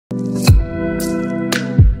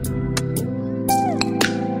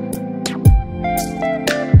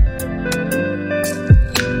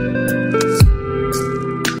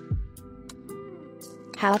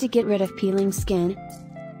How to get rid of peeling skin?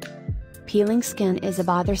 Peeling skin is a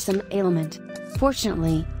bothersome ailment.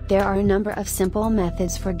 Fortunately, there are a number of simple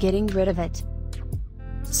methods for getting rid of it.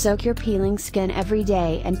 Soak your peeling skin every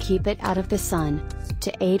day and keep it out of the sun.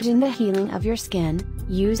 To aid in the healing of your skin,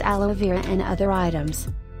 use aloe vera and other items.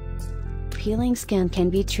 Peeling skin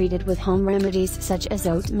can be treated with home remedies such as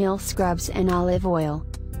oatmeal scrubs and olive oil.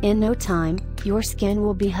 In no time, your skin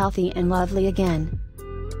will be healthy and lovely again.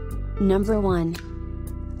 Number 1.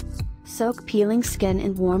 Soak peeling skin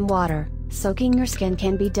in warm water. Soaking your skin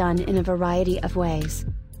can be done in a variety of ways.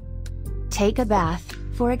 Take a bath,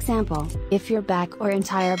 for example, if your back or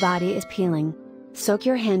entire body is peeling. Soak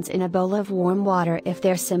your hands in a bowl of warm water if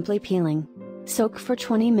they're simply peeling. Soak for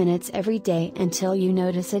 20 minutes every day until you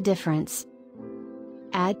notice a difference.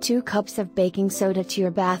 Add 2 cups of baking soda to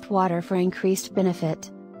your bath water for increased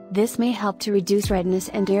benefit. This may help to reduce redness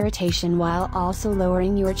and irritation while also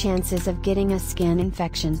lowering your chances of getting a skin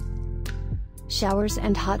infection. Showers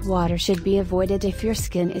and hot water should be avoided if your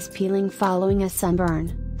skin is peeling following a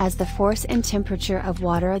sunburn, as the force and temperature of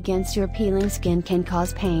water against your peeling skin can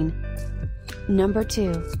cause pain. Number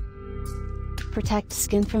 2. Protect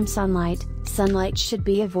skin from sunlight. Sunlight should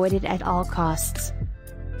be avoided at all costs.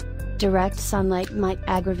 Direct sunlight might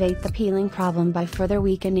aggravate the peeling problem by further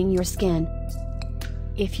weakening your skin.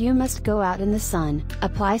 If you must go out in the sun,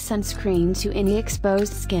 apply sunscreen to any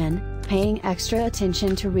exposed skin, paying extra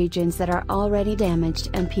attention to regions that are already damaged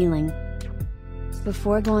and peeling.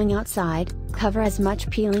 Before going outside, cover as much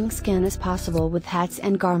peeling skin as possible with hats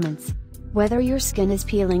and garments. Whether your skin is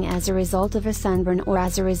peeling as a result of a sunburn or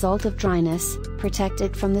as a result of dryness, protect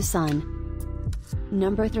it from the sun.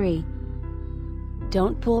 Number 3.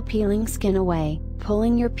 Don't pull peeling skin away.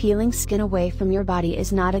 Pulling your peeling skin away from your body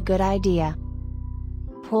is not a good idea.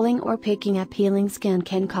 Pulling or picking at peeling skin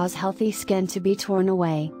can cause healthy skin to be torn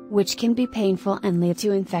away, which can be painful and lead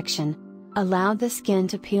to infection. Allow the skin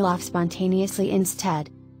to peel off spontaneously instead.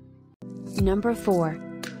 Number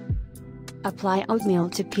 4. Apply oatmeal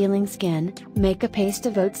to peeling skin. Make a paste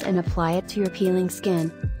of oats and apply it to your peeling skin.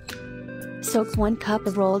 Soak 1 cup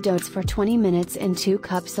of rolled oats for 20 minutes in 2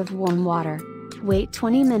 cups of warm water. Wait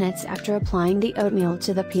 20 minutes after applying the oatmeal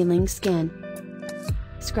to the peeling skin.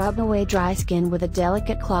 Scrub away dry skin with a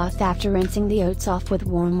delicate cloth after rinsing the oats off with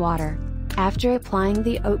warm water. After applying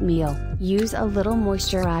the oatmeal, use a little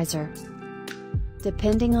moisturizer.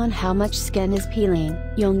 Depending on how much skin is peeling,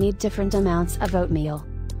 you'll need different amounts of oatmeal.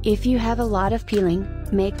 If you have a lot of peeling,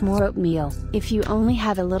 make more oatmeal. If you only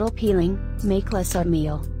have a little peeling, make less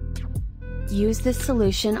oatmeal. Use this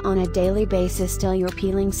solution on a daily basis till your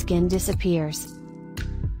peeling skin disappears.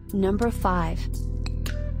 Number 5.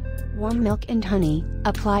 Warm milk and honey.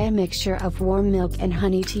 Apply a mixture of warm milk and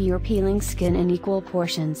honey to your peeling skin in equal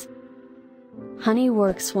portions. Honey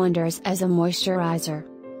works wonders as a moisturizer.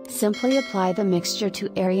 Simply apply the mixture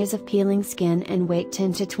to areas of peeling skin and wait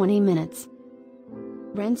 10 to 20 minutes.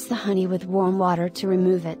 Rinse the honey with warm water to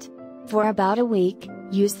remove it. For about a week,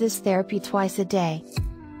 use this therapy twice a day.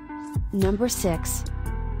 Number 6.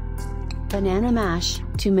 Banana mash.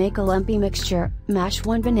 To make a lumpy mixture, mash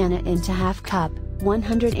 1 banana into half cup,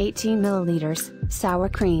 118 milliliters, sour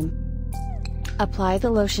cream. Apply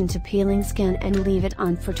the lotion to peeling skin and leave it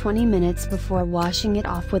on for 20 minutes before washing it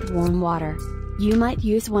off with warm water. You might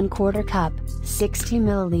use 1/4 cup, 60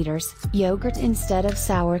 milliliters, yogurt instead of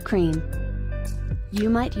sour cream.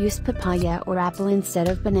 You might use papaya or apple instead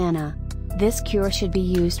of banana. This cure should be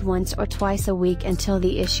used once or twice a week until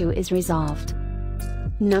the issue is resolved.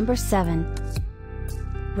 Number 7.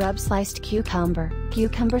 Rub sliced cucumber.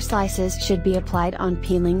 Cucumber slices should be applied on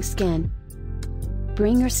peeling skin.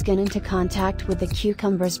 Bring your skin into contact with the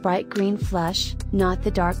cucumber's bright green flesh, not the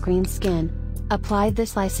dark green skin. Apply the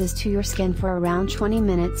slices to your skin for around 20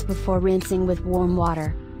 minutes before rinsing with warm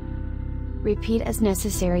water. Repeat as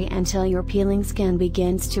necessary until your peeling skin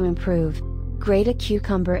begins to improve. Grate a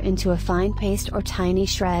cucumber into a fine paste or tiny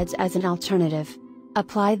shreds as an alternative.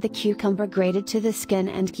 Apply the cucumber grated to the skin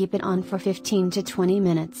and keep it on for 15 to 20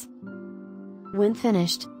 minutes. When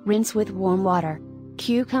finished, rinse with warm water.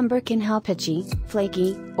 Cucumber can help itchy,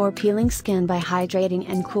 flaky, or peeling skin by hydrating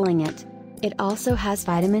and cooling it. It also has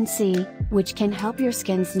vitamin C, which can help your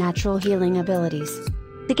skin's natural healing abilities.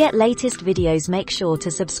 To get latest videos, make sure to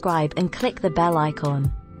subscribe and click the bell icon.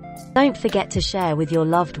 Don't forget to share with your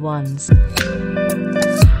loved ones.